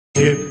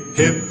Hip,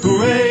 hip,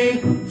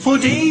 hooray for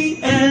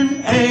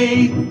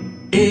DNA.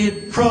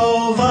 It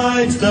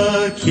provides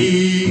the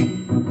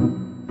key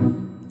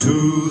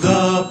to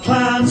the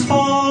plans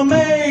for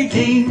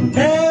making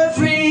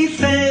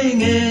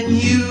everything in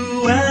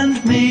you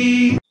and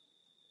me.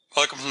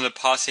 Welcome to the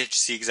past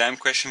HSC exam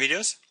question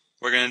videos.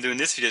 What we're going to do in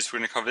this video is we're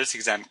going to cover this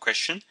exam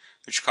question,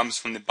 which comes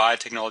from the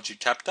Biotechnology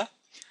chapter.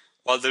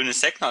 While doing the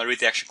second, I'll read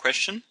the actual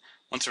question.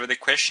 Once you read the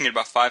question, get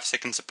about 5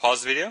 seconds to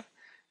pause the video.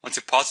 Once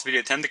you pause the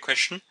video, attempt the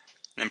question,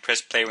 and then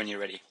press play when you're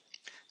ready.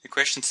 The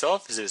question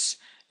itself is this.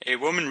 A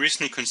woman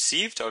recently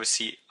conceived,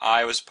 obviously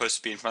I was supposed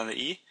to be in front of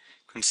the E,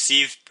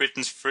 conceived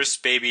Britain's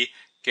first baby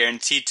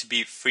guaranteed to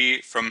be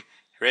free from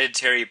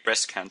hereditary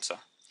breast cancer.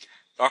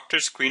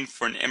 Doctors screened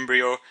for an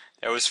embryo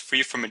that was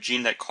free from a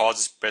gene that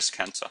causes breast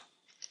cancer.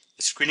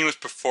 The screening was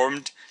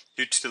performed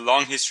due to the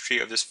long history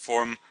of this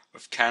form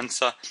of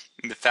cancer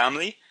in the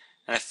family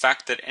and the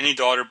fact that any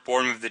daughter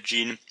born with the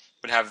gene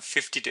would have a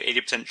 50 to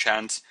 80%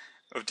 chance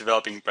of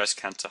developing breast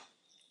cancer.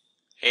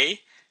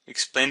 A.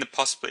 Explain the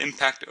possible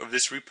impact of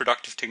this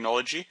reproductive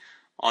technology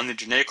on the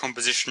genetic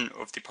composition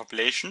of the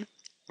population,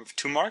 with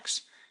 2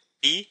 marks.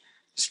 B.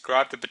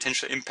 Describe the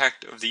potential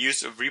impact of the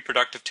use of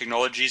reproductive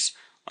technologies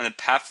on the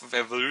path of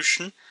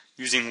evolution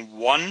using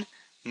one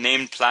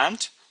named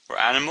plant or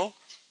animal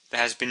that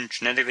has been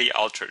genetically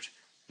altered.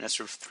 And that's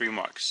with 3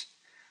 marks.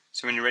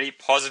 So when you're ready,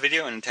 pause the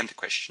video and attempt the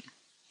question.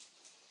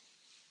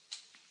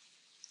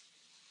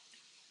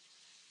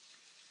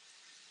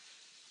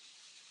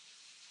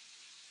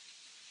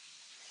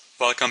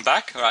 Welcome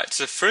back. Alright,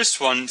 so the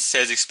first one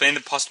says explain the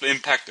possible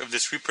impact of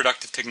this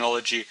reproductive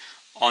technology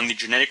on the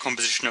genetic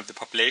composition of the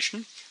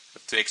population. We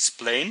have to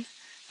explain,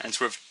 and it's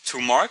worth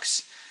 2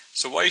 marks.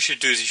 So what you should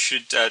do is you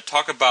should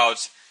talk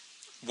about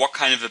what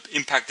kind of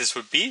impact this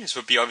would be. This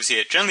would be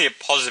obviously generally a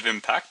positive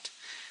impact,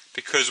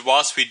 because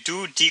whilst we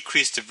do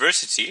decrease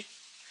diversity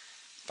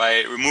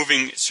by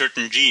removing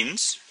certain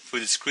genes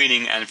through the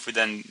screening and through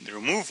then the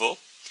removal,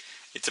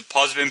 it's a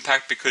positive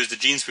impact because the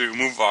genes we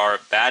remove are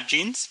bad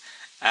genes,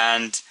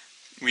 and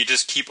we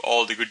just keep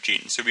all the good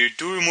genes. So we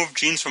do remove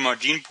genes from our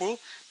gene pool,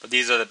 but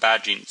these are the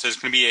bad genes. So it's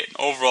going to be an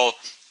overall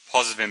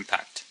positive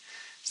impact.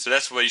 So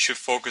that's what you should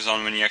focus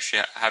on when you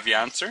actually have your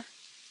answer.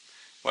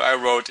 What I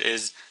wrote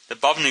is, the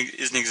above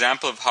is an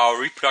example of how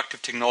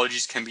reproductive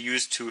technologies can be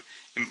used to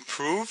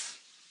improve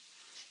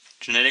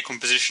genetic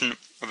composition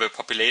of a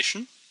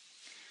population.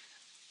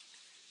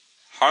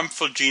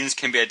 Harmful genes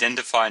can be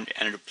identified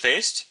and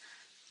replaced,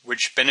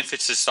 which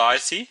benefits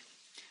society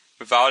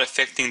without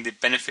affecting the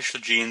beneficial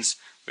genes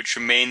which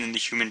remain in the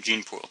human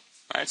gene pool.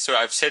 Right? So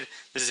I've said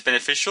this is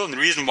beneficial, and the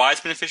reason why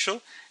it's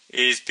beneficial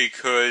is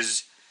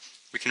because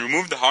we can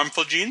remove the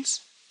harmful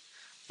genes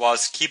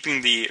whilst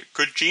keeping the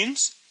good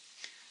genes,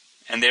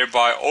 and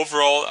thereby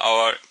overall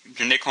our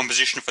genetic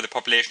composition for the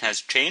population has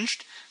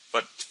changed,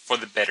 but for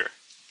the better.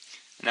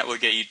 And that will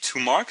get you 2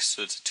 marks,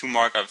 so it's a 2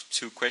 mark out of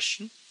 2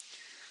 question.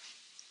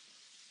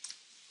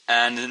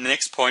 And the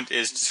next point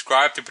is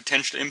describe the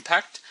potential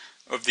impact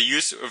of the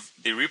use of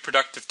the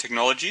reproductive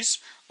technologies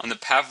on the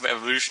path of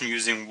evolution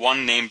using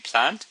one named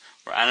plant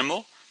or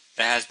animal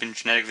that has been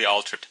genetically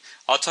altered.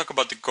 I'll talk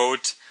about the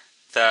goat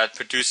that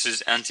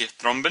produces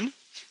antithrombin,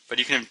 but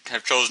you can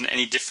have chosen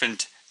any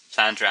different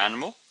plant or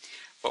animal.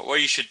 But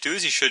what you should do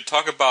is you should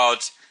talk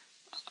about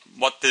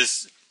what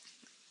this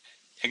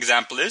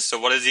example is. So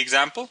what is the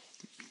example?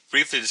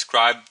 Briefly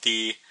describe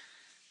the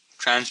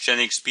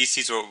transgenic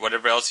species or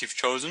whatever else you've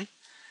chosen.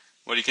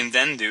 What you can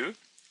then do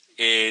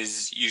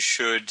is you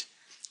should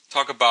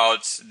talk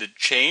about the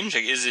change.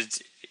 Like, is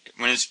it,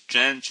 when it's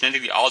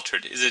genetically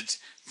altered, is it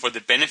for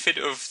the benefit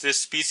of this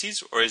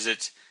species or is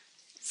it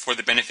for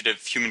the benefit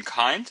of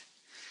humankind?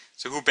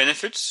 So who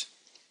benefits?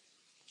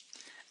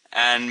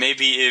 And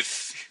maybe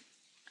if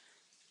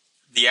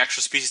the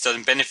actual species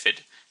doesn't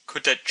benefit,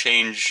 could that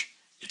change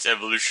its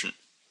evolution?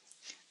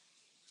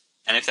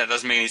 And if that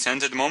doesn't make any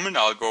sense at the moment,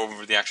 I'll go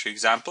over the actual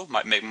example.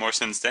 Might make more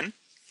sense then.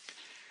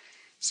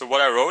 So what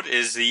I wrote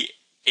is the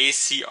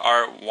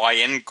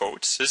ACRYN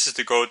goat. So this is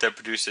the goat that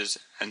produces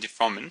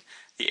antithrombin.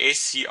 The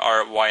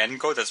ACRYN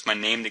goat, that's my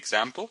named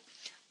example,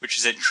 which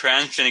is a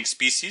transgenic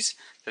species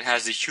that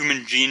has the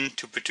human gene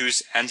to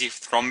produce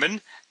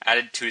antithrombin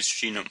added to its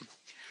genome.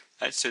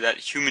 Right, so that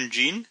human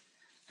gene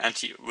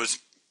was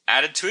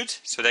added to it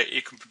so that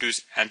it can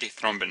produce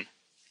antithrombin.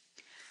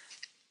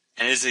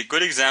 And it is a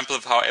good example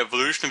of how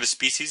evolution of a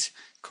species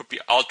could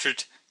be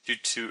altered due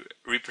to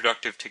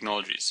reproductive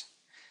technologies.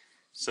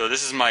 So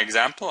this is my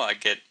example. I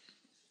get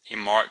a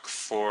mark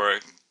for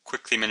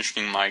quickly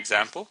mentioning my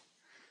example,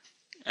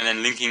 and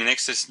then linking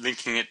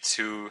it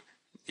to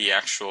the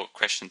actual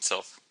question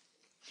itself.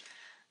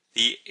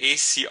 The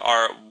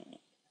ACRYN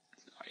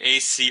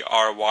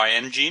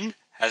gene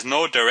has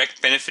no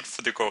direct benefit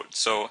for the goat,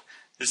 so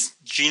this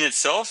gene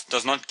itself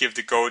does not give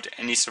the goat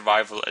any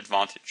survival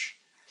advantage,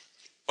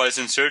 but it's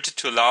inserted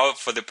to allow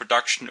for the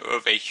production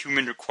of a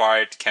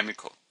human-required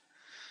chemical.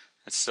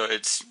 So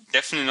it's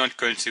definitely not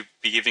going to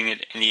be giving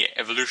it any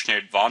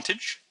evolutionary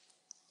advantage.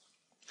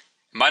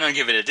 It might not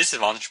give it a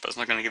disadvantage, but it's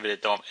not going to give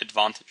it an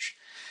advantage.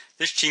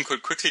 this gene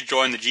could quickly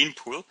join the gene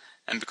pool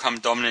and become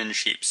dominant in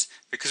sheep.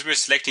 Because we're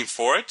selecting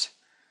for it,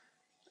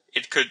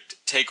 it could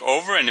take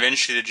over, and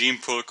eventually the gene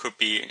pool could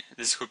be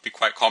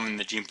quite common in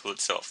the gene pool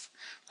itself.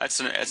 Right,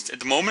 so at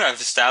the moment I've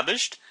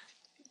established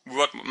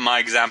what my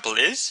example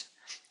is,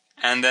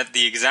 and that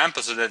the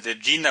example, so that the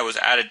gene that was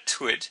added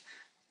to it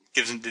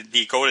gives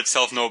the goat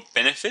itself no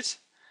benefit,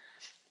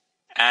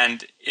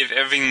 and if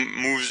everything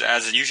moves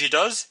as it usually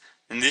does,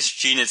 then this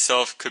gene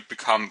itself could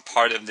become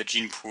part of the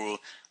gene pool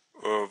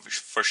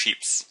for sheep.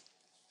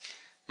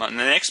 The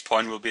next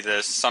point will be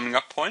the summing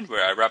up point,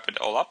 where I wrap it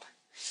all up.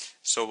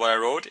 So what I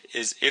wrote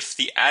is, if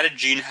the added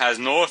gene has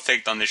no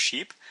effect on the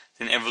sheep,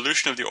 then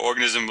evolution of the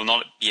organism will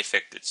not be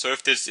affected. So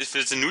if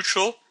there's a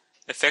neutral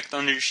effect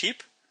on the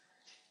sheep,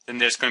 then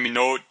there's going to be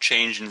no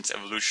change in its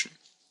evolution.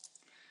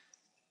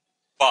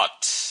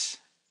 But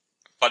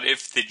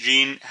if the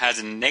gene has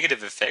a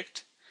negative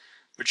effect,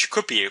 which it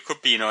could be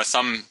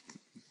some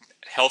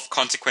health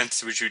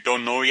consequences which we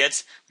don't know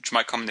yet, which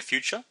might come in the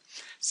future.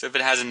 So if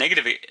it has a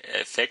negative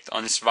effect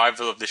on the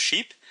survival of the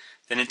sheep,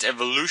 then its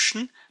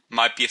evolution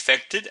might be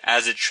affected,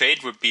 as a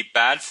trait would be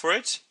bad for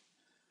it,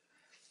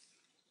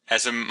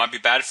 as it might be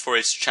bad for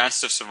its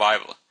chances of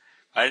survival.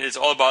 Right? It's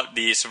all about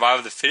the survival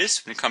of the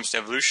fittest when it comes to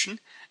evolution,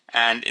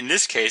 and in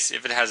this case,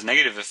 if it has a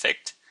negative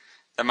effect,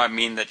 that might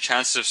mean that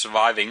chances of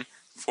surviving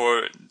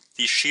for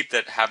the sheep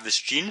that have this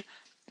gene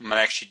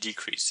might actually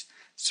decrease.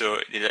 So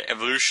the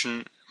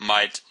evolution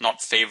might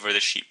not favor the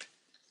sheep.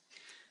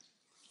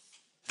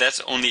 That's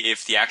only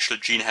if the actual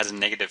gene has a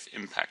negative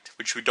impact,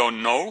 which we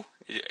don't know.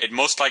 It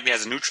most likely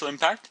has a neutral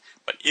impact,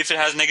 but if it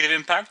has a negative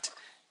impact,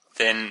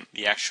 then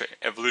the actual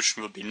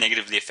evolution will be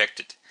negatively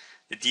affected.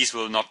 These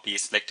will not be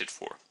selected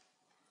for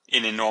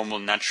in a normal,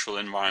 natural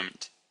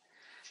environment.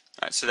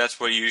 Right, so that's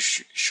what you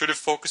should have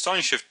focused on.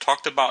 You should have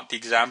talked about the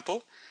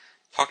example,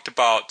 talked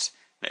about,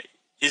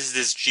 is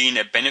this gene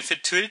a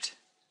benefit to it?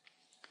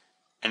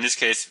 In this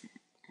case,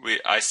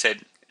 I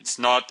said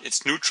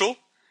it's neutral,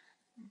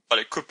 but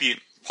it could be,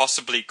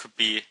 possibly could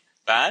be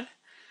bad.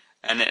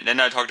 And then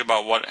I talked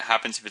about what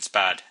happens if it's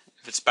bad.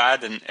 If it's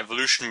bad, then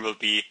evolution will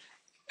be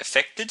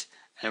affected,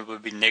 and it will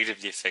be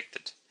negatively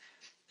affected.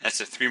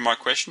 That's a 3-mark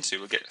question, so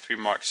you will get 3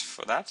 marks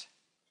for that.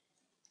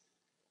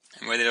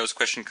 And where did those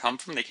questions come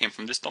from? They came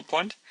from this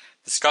point.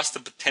 Discuss the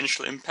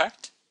potential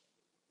impact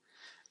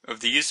of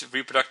the use of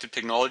reproductive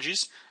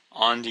technologies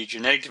on the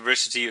genetic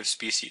diversity of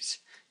species,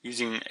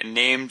 using a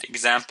named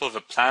example of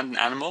a plant and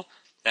animal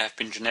that have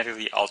been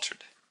genetically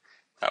altered.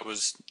 That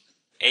was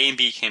A and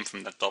B came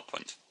from that dot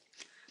point.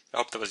 I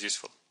hope that was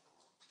useful.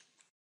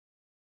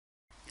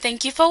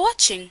 Thank you for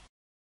watching.